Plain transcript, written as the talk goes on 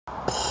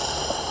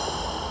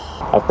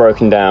I've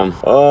broken down.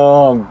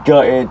 Oh, I'm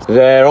gutted.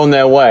 They're on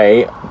their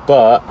way,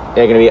 but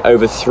they're gonna be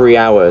over 3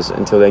 hours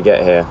until they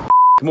get here.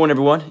 Good morning,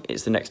 everyone.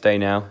 It's the next day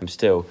now. I'm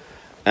still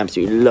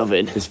absolutely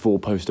loving this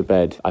 4-poster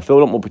bed. I feel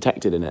a lot more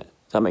protected in it.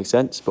 Does that make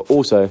sense? But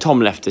also,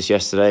 Tom left us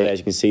yesterday. As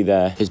you can see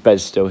there, his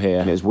bed's still here.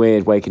 And it was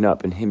weird waking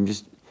up and him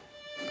just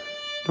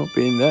not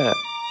being there.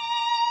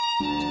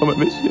 Tom, I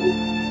miss you.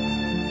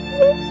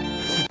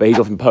 But he's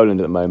off in Poland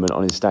at the moment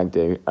on his stag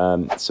do.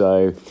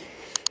 So,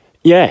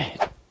 yeah.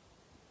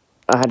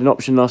 I had an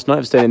option last night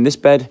of staying in this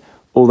bed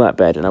or that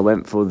bed. And I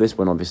went for this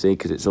one, obviously,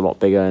 because it's a lot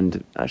bigger.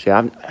 And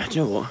actually, do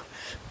you know what?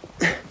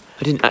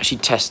 I didn't actually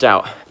test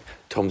out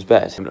Tom's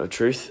bed. To know the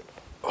truth.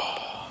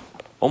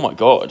 Oh my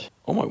God.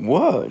 Oh my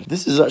word.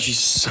 This is actually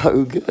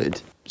so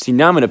good. See,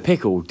 now I'm in a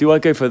pickle. Do I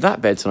go for that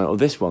bed tonight or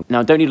this one?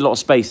 Now, I don't need a lot of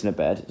space in a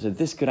bed, so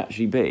this could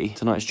actually be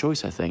tonight's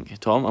choice, I think.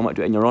 Tom, I might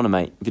do it in your honour,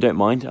 mate. If you don't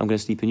mind, I'm going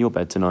to sleep in your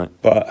bed tonight.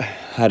 But I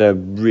had a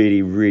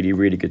really, really,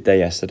 really good day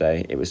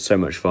yesterday. It was so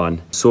much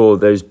fun. Saw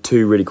those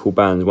 2 really cool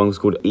bands. One was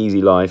called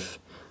Easy Life,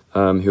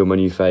 who are my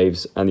new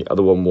faves, and the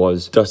other one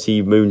was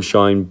Dusty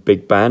Moonshine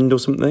Big Band or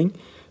something.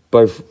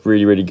 Both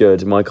really, really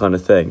good, my kind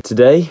of thing.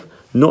 Today,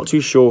 not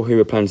too sure who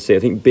we're planning to see. I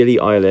think Billie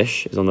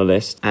Eilish is on the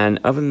list. And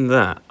other than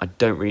that, I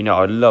don't really know.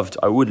 I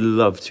would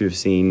love to have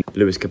seen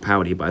Lewis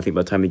Capaldi, but I think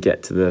by the time we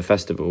get to the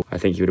festival, I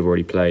think he would have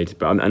already played.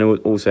 But and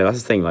also, that's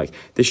the thing, like,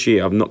 this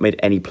year, I've not made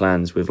any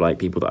plans with, like,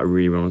 people that I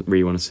really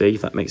want to see,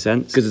 if that makes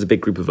sense. Because there's a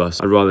big group of us.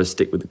 I'd rather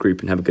stick with the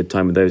group and have a good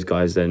time with those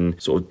guys than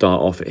sort of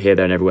dart off here,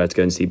 there, and everywhere to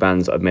go and see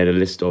bands that I've made a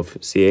list of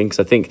seeing. Because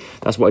I think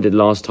that's what I did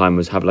last time,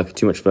 was have, like,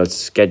 too much of a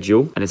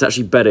schedule. And it's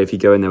actually better if you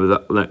go in there with,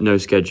 like, no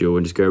schedule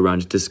and just go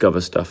around and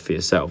discover stuff for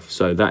yourself.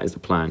 So that is the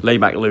plan. Lay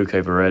back Luke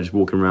over there, just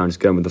walking around, just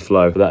going with the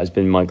flow. But that has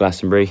been my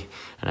Glastonbury,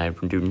 and I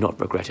do not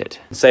regret it.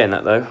 Saying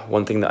that though,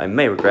 one thing that I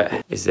may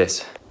regret is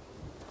this.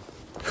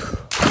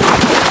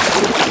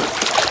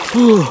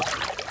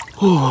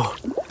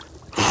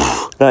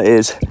 That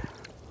is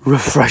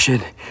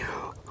refreshing.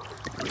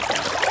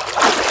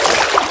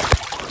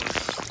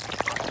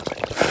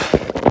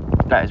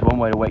 That is one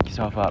way to wake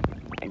yourself up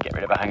and get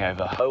rid of a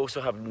hangover. I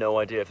also have no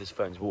idea if this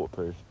phone's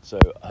waterproof, so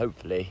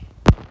hopefully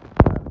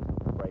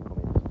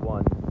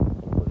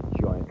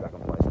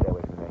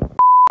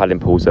paddling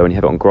pools though, when you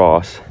have it on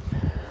grass,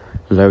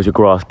 loads of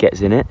grass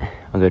gets in it.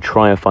 I'm going to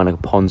try and find like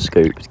a pond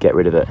scoop to get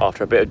rid of it.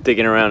 After a bit of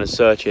digging around and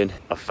searching,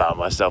 I found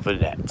myself a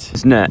net.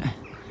 This net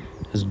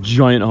has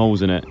giant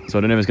holes in it, so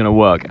I don't know if it's going to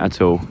work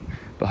at all,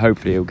 but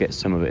hopefully it'll get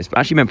some of it. It's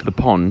actually meant for the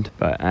pond,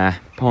 but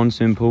pond,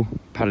 swimming pool,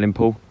 paddling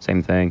pool,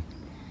 same thing.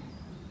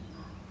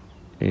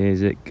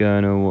 Is it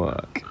going to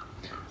work?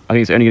 I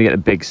think it's only going to get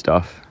the big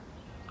stuff.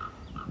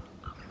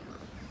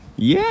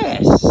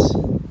 Yes!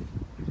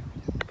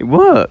 It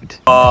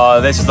worked. Oh,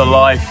 this is the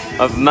life.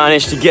 I've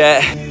managed to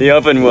get the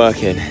oven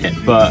working.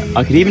 But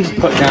I could even just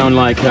put down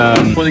like,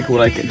 what do they call,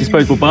 like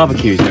disposable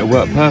barbecues, and it'll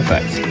work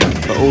perfect.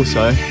 But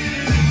also,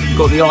 we've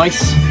got the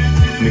ice,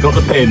 and we've got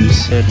the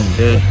pins.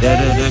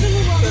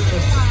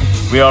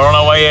 We are on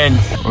our way in.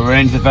 We're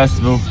into the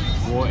festival.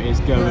 What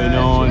is going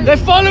on? They're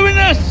following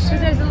us!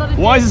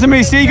 Why is there so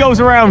many seagulls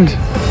around?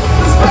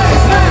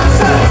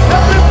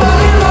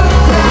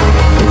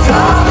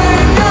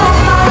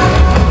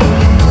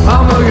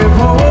 I'm looking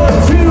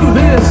forward to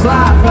this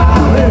life I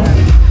live.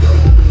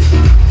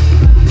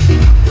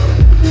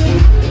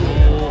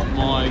 Oh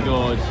my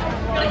God.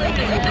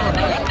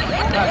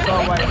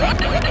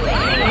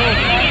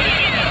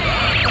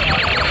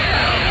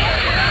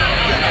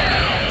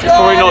 It's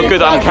probably not good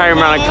that I'm carrying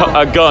around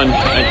a gun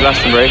at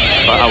Glastonbury,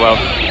 but oh well.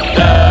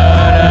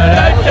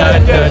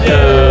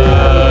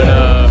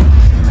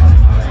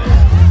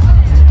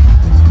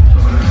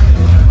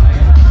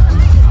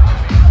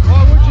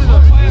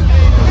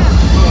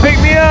 Pick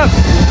me up!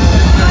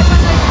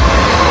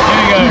 Here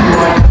we go.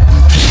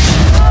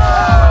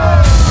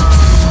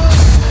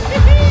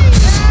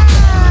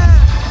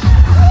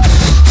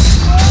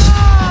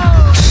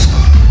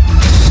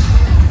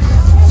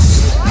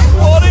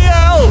 What the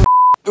hell?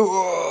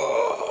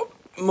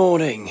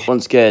 Morning.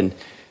 Once again,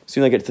 as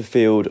soon as I get to the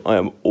field, I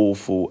am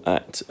awful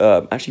at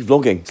actually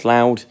vlogging. It's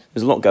loud,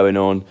 there's a lot going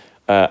on.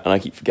 And I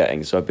keep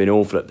forgetting, so I've been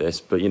awful at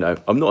this. But you know,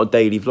 I'm not a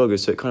daily vlogger,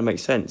 so it kind of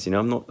makes sense. You know,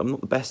 I'm not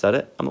the best at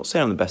it. I'm not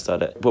saying I'm the best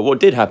at it. But what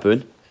did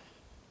happen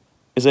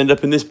is I ended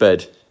up in this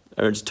bed.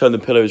 I just turned the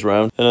pillows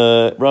around,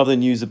 and rather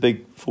than use the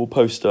big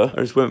 4-poster,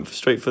 I just went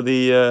straight for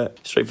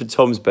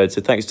Tom's bed.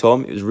 So thanks,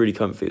 Tom. It was really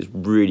comfy. It was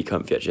really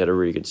comfy. Actually, I had a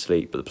really good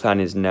sleep. But the plan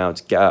is now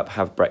to get up,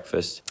 have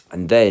breakfast,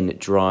 and then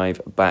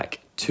drive back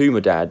to my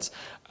dad's.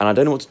 And I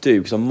don't know what to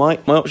do, because my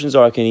options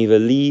are I can either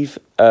leave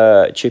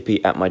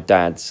Chippy at my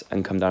dad's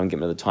and come down and get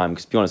him another time.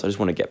 Because to be honest, I just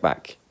want to get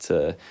back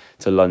to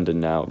London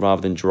now.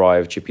 Rather than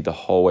drive Chippy the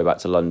whole way back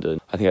to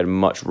London, I think I'd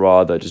much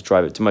rather just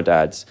drive it to my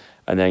dad's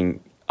and then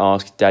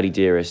ask Daddy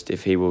Dearest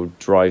if he will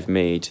drive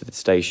me to the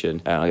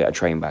station. And I'll get a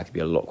train back, it'd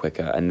be a lot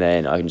quicker. And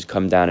then I can just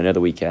come down another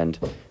weekend.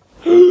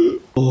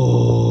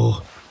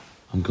 Oh,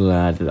 I'm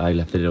glad that I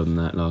left the lid on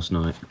that last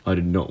night. I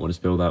did not want to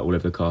spill that all over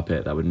the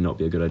carpet. That would not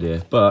be a good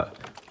idea. But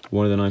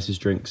One of the nicest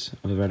drinks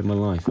I've ever had in my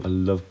life. I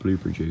love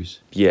blueberry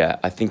juice. Yeah,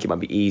 I think it might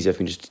be easier if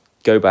we can just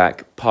go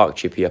back, park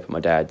Chippy up at my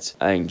dad's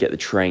and get the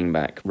train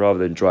back rather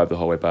than drive the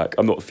whole way back.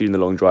 I'm not feeling the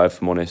long drive,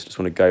 if I'm honest. Just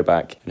want to go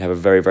back and have a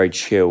very, very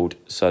chilled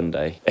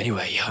Sunday.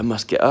 Anyway, I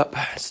must get up,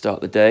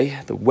 start the day.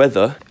 The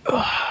weather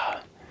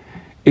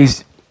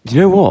is, do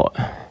you know what?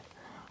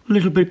 A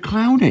little bit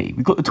cloudy.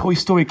 We've got the Toy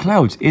Story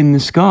clouds in the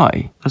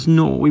sky. That's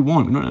not what we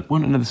want. We don't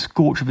want another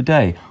scorch of a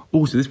day.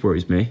 Also, this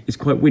worries me. It's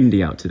quite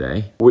windy out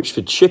today. Which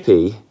for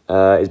Chippy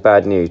is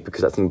bad news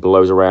because that thing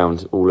blows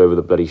around all over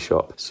the bloody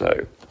shop.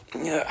 So,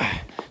 yeah,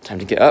 time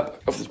to get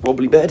up off this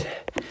wobbly bed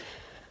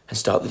and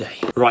start the day.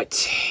 Right,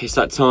 it's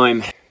that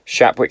time.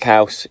 Shapwick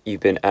House,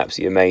 you've been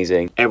absolutely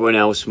amazing. Everyone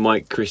else,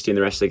 Mike, Christy and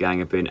the rest of the gang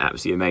have been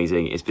absolutely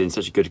amazing. It's been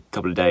such a good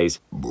couple of days.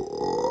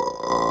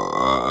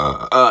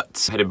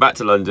 Headed back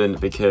to London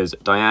because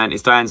it's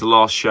Diane's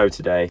last show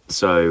today.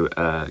 So,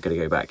 gotta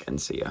go back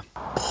and see her.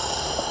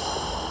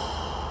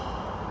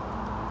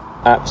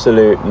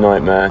 Absolute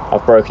nightmare.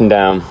 I've broken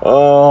down.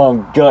 Oh,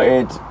 I'm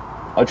gutted.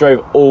 I drove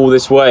all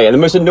this way. And the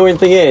most annoying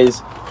thing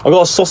is, I've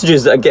got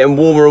sausages that are getting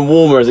warmer and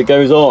warmer as it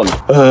goes on.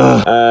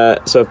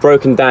 So I've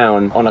broken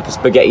down on like a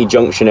spaghetti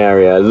junction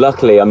area.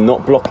 Luckily, I'm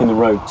not blocking the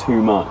road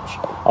too much.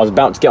 I was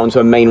about to get onto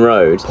a main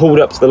road,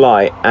 pulled up to the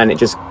light, and it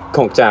just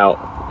conked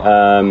out.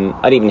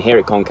 I didn't even hear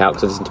it conk out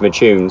because I listened to my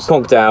tunes.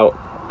 Conked out,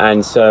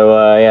 and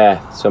so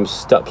yeah, so I'm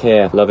stuck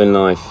here, loving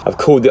life. I've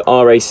called the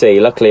RAC.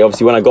 Luckily,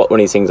 obviously, when I got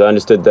one of these things, I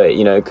understood that,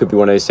 you know, it could be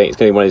one of those things. It's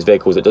going to be one of those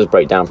vehicles that does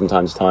break down from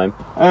time to time.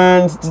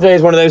 And today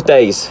is one of those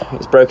days.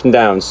 It's broken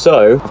down.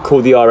 So I've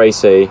called the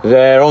RAC.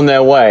 They're on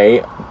their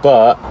way,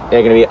 but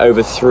they're going to be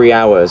over 3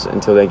 hours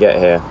until they get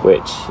here,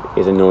 which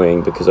is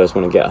annoying because I just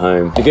want to get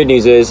home. The good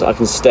news is I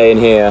can stay in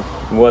here.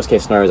 Worst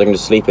case scenario is I can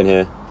just sleep in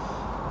here.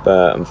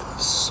 But I'm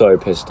so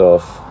pissed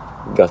off,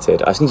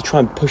 gutted. I just need to try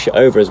and push it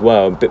over as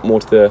well, a bit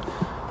more to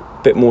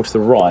the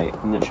right,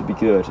 and that should be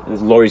good. And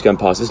there's lorries going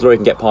past. This lorry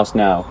can get past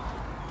now,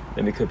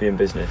 then we could be in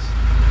business.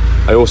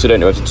 I also don't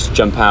know if to just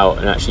jump out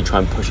and actually try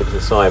and push it to the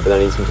side, but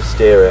then I need someone to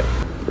steer it.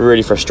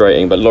 Really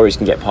frustrating, but lorries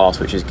can get past,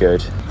 which is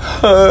good.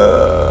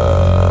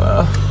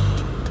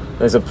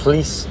 There's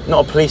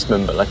not a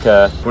policeman, but like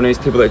one of those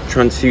people that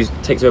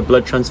takes over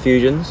blood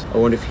transfusions. I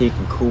wonder if he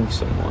can call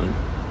someone.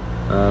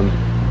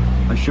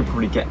 I should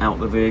probably get out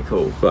the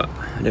vehicle, but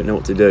I don't know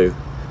what to do.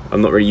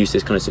 I'm not really used to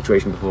this kind of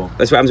situation before.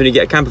 That's what happens when you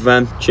get a camper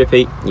van.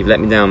 Chippy, you've let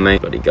me down,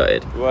 mate. Bloody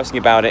gutted. The worst thing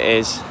about it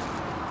is,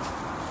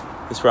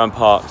 this is where I'm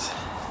parked.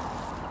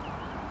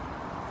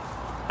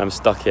 I'm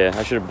stuck here.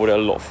 I should have brought it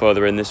a lot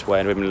further in this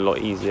way and it would have been a lot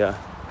easier.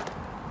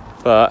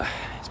 But,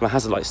 is my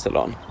hazard light still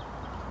on?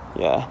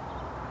 Yeah.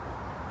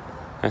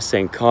 That's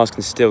saying cars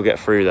can still get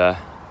through there.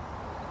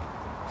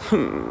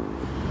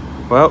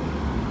 Well,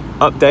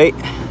 update.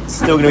 It's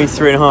still going to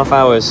be 3.5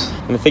 hours.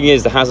 And the thing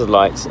is, the hazard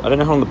lights, I don't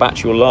know how long the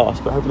battery will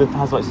last, but hopefully the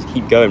hazard lights just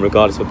keep going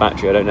regardless of the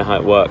battery. I don't know how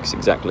it works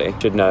exactly.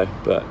 Should know,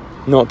 but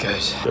not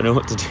good. Don't know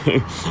what to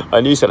do.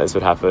 I knew something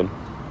would happen.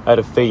 I had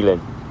a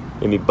feeling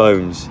in my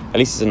bones. At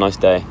least it's a nice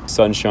day.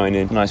 Sun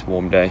shining, nice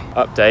warm day.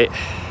 Update.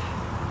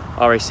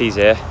 RAC's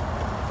here.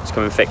 Just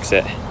come and fix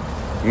it.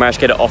 We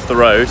managed to get it off the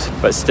road,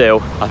 but still,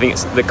 I think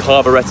it's the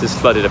carburettor's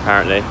flooded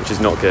apparently, which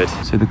is not good.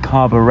 So the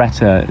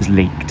carburettor is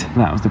leaked.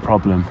 That was the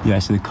problem. Yeah,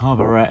 so the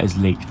carburettor is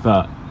leaked,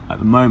 but at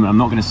the moment, I'm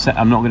not going to say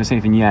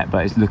anything yet,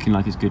 but it's looking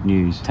like it's good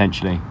news,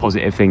 potentially.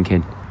 Positive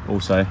thinking.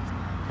 Also,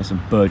 there's some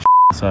bird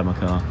inside my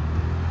car.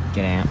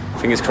 Get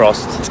out. Fingers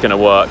crossed, it's going to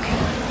work.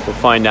 We'll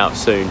find out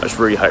soon. I just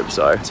really hope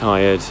so.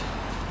 Tired.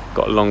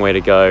 Got a long way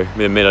to go. I'm in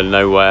the middle of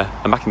nowhere.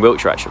 I'm back in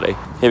Wiltshire actually.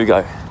 Here we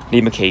go.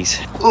 Need my keys.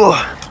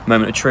 Ugh.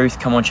 Moment of truth.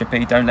 Come on,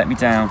 Chippy. Don't let me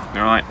down.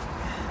 All right.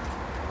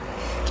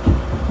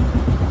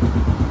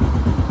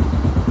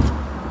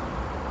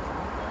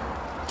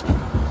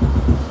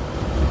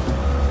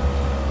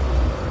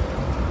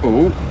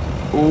 Ooh.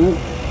 Ooh.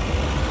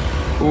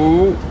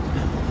 Ooh.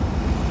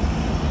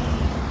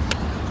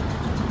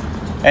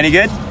 Any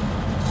good?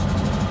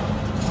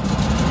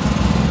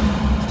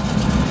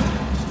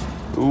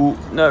 Ooh.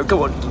 No,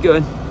 come on. Keep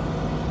going.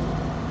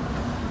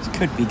 This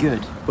could be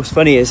good. What's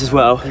funny is as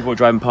well, people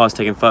driving past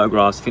taking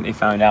photographs. I think they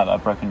found out that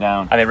I've broken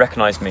down, and they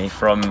recognised me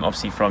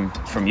obviously from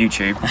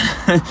YouTube,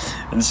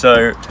 and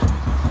so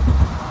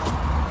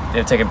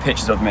they've taken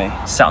pictures of me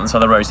sat on the side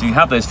of the road. So if you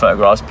have those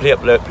photographs, please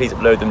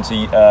upload them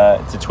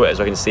to Twitter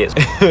so I can see it,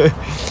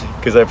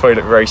 because they probably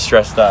look very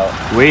stressed out.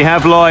 We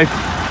have life.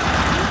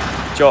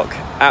 Jock,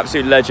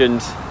 absolute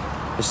legend,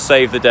 has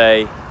saved the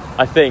day.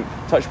 I think,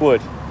 touch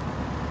wood,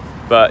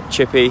 but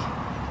Chippy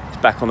is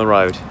back on the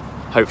road.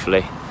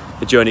 Hopefully.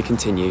 The journey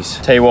continues.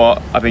 Tell you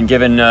what, I've been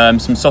given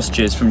some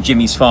sausages from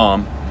Jimmy's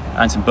farm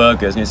and some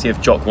burgers. I'm gonna see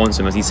if Jock wants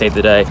them as he saved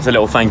the day. It's a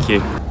little thank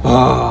you.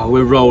 Oh,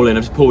 we're rolling.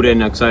 I've just pulled in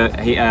because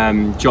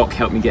Jock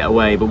helped me get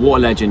away, but what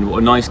a legend,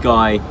 what a nice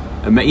guy.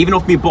 Even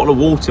offered me a bottle of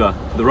water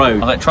for the road. I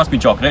was like, trust me,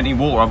 Jock, I don't need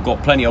water. I've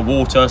got plenty of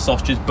water,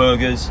 sausages,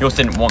 burgers. He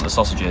also didn't want the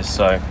sausages,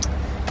 so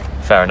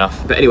fair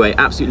enough. But anyway,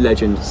 absolute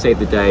legend,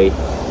 saved the day.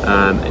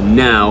 And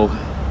now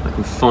I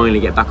can finally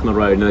get back on the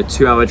road. Another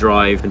 2-hour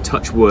drive and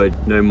touch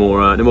wood. No more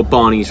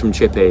Barneys from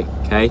Chippy,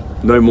 okay?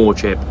 No more,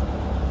 Chip.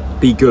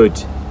 Be good.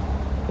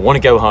 I want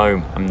to go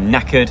home. I'm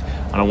knackered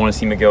and I want to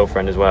see my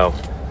girlfriend as well.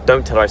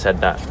 Don't tell her I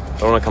said that. I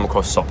don't want to come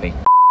across soppy.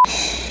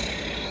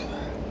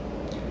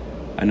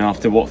 And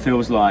after what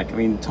feels like, I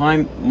mean,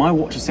 time, my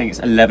watch is saying it's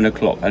 11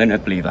 o'clock. I don't know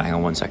if I believe that. Hang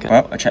on one second.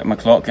 Well, I checked my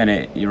clock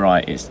and you're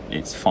right,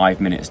 it's 5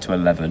 minutes to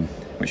 11,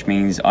 which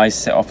means I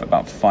set off at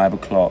about 5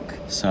 o'clock.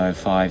 So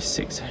 5,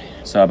 6,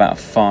 so about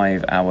a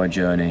 5-hour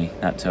journey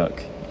that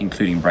took,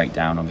 including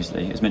breakdown,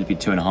 obviously. It was meant to be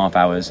 2.5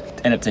 hours.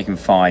 Ended up taking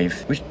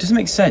 5, which doesn't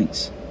make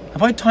sense.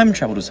 Have I time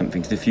traveled or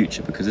something to the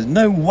future? Because there's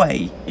no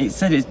way. It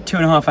said it's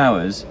 2.5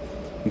 hours,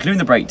 including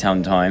the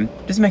breakdown time.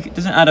 It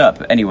doesn't add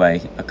up.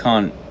 Anyway, I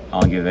can't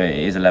argue it. It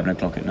is 11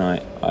 o'clock at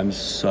night. I'm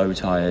so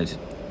tired,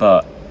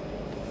 but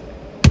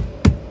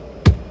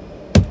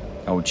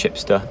old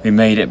Chipster. We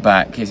made it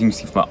back. As you can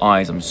see from my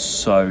eyes, I'm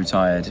so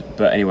tired.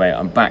 But anyway,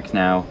 I'm back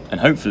now, and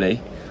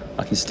hopefully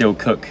I can still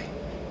cook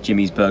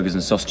Jimmy's burgers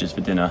and sausages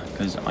for dinner,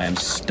 because I am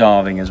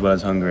starving as well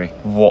as hungry.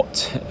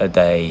 What a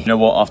day. You know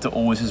what, after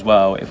all this as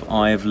well, if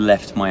I have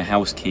left my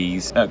house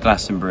keys at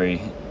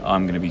Glastonbury,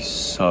 I'm gonna be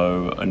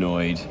so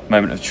annoyed.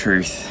 Moment of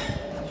truth.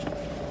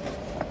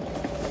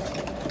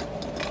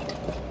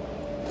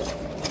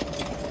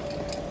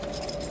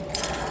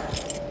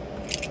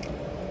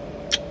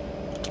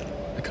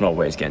 I cannot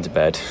wait to get into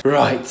bed.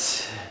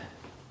 Right,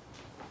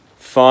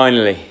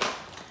 finally.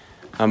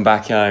 I'm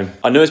back home.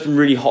 I know it's been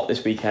really hot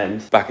this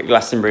weekend back at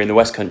Glastonbury in the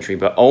West Country,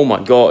 but oh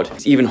my God,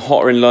 it's even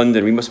hotter in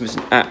London. We must have missed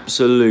an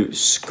absolute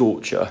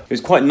scorcher. It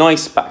was quite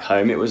nice back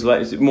home. It was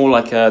more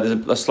like there's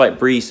a slight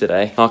breeze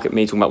today. Mark at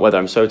me talking about weather.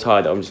 I'm so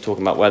tired that I'm just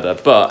talking about weather,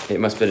 but it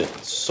must have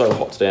been so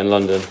hot today in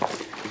London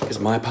because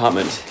my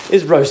apartment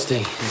is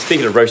roasting. And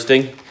speaking of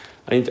roasting,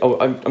 I'm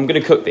gonna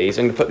cook these.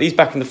 I'm gonna put these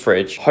back in the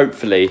fridge.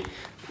 Hopefully,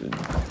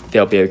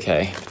 they'll be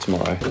okay for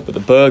tomorrow. But the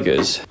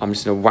burgers, I'm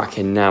just gonna whack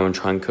in now and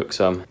try and cook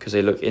some because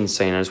they look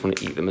insane. I just want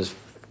to eat them as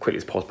quickly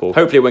as possible.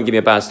 Hopefully it won't give me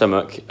a bad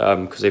stomach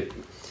because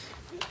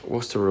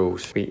what's the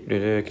rules? Wheat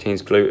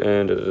contains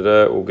gluten,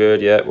 all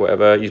good, yeah,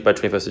 whatever. Used by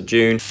 21st of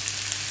June.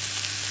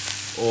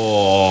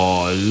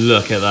 Oh,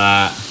 look at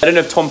that. I don't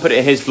know if Tom put it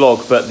in his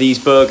vlog, but these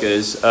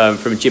burgers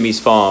from Jimmy's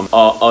farm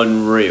are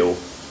unreal.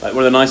 Like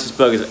one of the nicest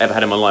burgers I've ever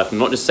had in my life. I'm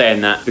not just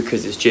saying that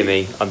because it's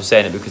Jimmy, I'm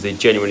saying it because they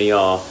genuinely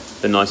are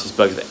the nicest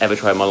burgers I've ever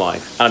tried in my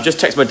life. And I've just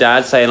texted my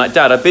dad saying like,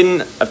 Dad, I've taken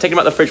them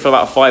out the fridge for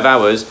about 5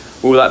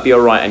 hours. Will that be all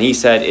right? And he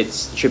said it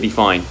should be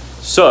fine.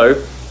 So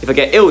if I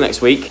get ill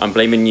next week, I'm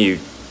blaming you,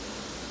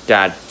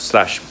 Dad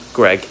 /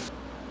 Greg.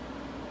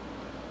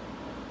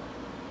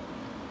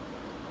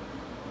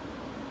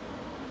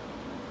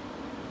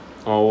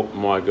 Oh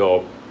my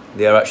God.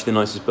 They are actually the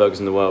nicest burgers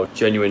in the world.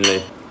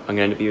 Genuinely, I'm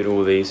gonna end up eating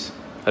all of these.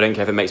 I don't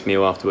care if it makes me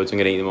ill afterwards, I'm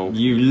gonna eat them all.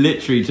 You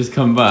literally just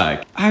come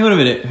back. Hang on a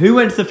minute, who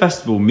went to the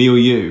festival, me or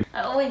you?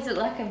 I always look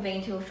like I've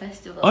been to a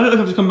festival. I look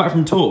like I've just come back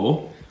from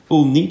tour.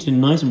 All neat and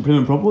nice and prim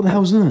and proper. What the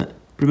hell's that?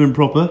 Prim and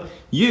proper.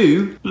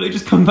 You look like you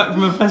just come back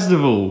from a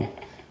festival.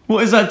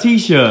 What is that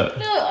t-shirt?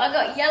 Look, I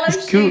got yellow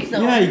shoes cool.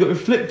 on. Yeah, you got your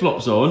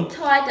flip-flops on.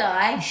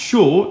 Tie-dye.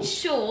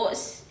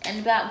 Shorts. And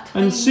about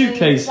 20 and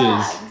suitcases.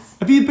 bags.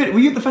 Were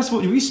you at the festival?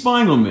 Were you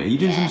spying on me? Are you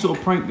doing some sort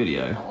of prank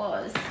video? I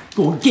was.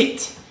 Go on,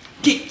 get.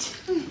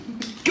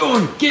 Go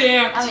on, get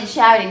out! I haven't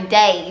showered in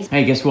days.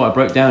 Hey, guess what? I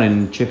broke down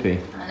in Chippy.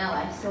 I know,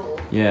 I saw.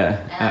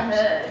 Yeah. And I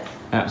heard.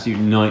 Absolute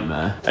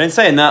nightmare. And in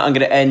saying that, I'm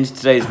going to end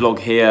today's vlog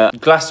here.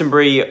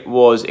 Glastonbury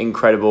was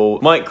incredible.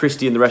 Mike,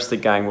 Christy, and the rest of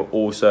the gang were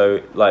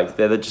also, like,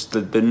 they're just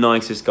the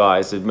nicest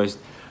guys,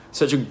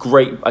 such a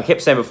great, I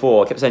kept saying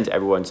to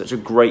everyone, such a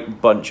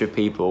great bunch of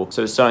people.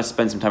 So it's so nice to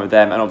spend some time with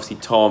them, and obviously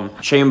Tom.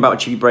 Shame about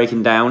Chippy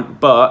breaking down,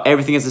 but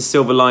everything has a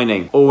silver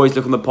lining. Always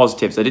look on the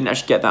positives. I didn't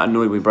actually get that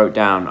annoyed when we broke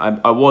down.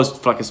 I was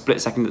for like a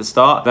split second at the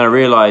start. Then I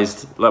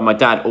realized, like my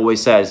dad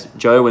always says,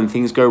 Joe, when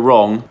things go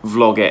wrong,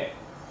 vlog it,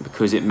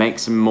 because it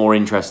makes them more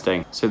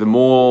interesting. So the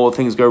more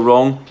things go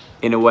wrong,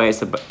 in a way,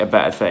 it's a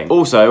better thing.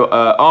 Also,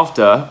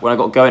 after, when I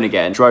got going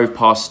again, drove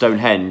past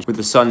Stonehenge with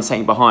the sun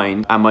setting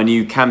behind and my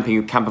new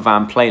camper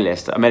van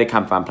playlist. I made a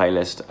camper van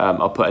playlist.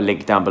 I'll put a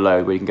link down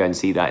below where you can go and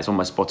see that. It's on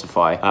my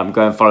Spotify.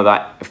 Go and follow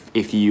that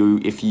if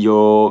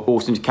you're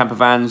awesome to camper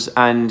vans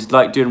and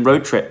like doing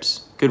road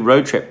trips. Good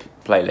road trip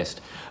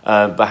playlist.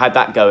 But I had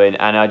that going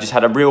and I just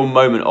had a real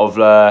moment of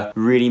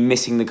really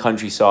missing the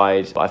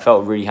countryside. But I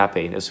felt really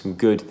happy. There's some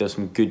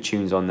good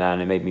tunes on there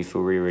and it made me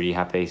feel really, really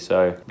happy.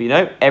 So, but you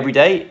know, every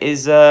day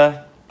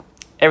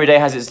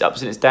has its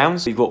ups and its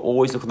downs. So you've got to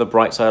always look on the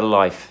bright side of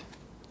life.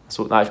 That's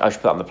what I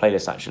should put that on the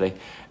playlist actually.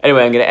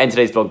 Anyway, I'm going to end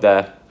today's vlog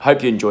there.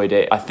 Hope you enjoyed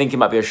it. I think it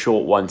might be a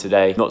short one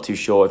today. Not too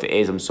sure. If it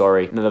is, I'm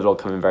sorry. Another vlog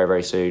coming very,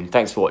 very soon.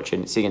 Thanks for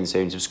watching. See you again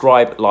soon.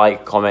 Subscribe,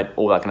 like, comment,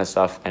 all that kind of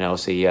stuff. And I'll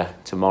see you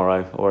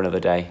tomorrow or another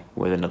day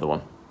with another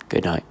one.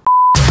 Good night.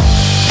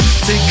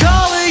 Take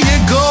all of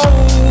your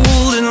gold.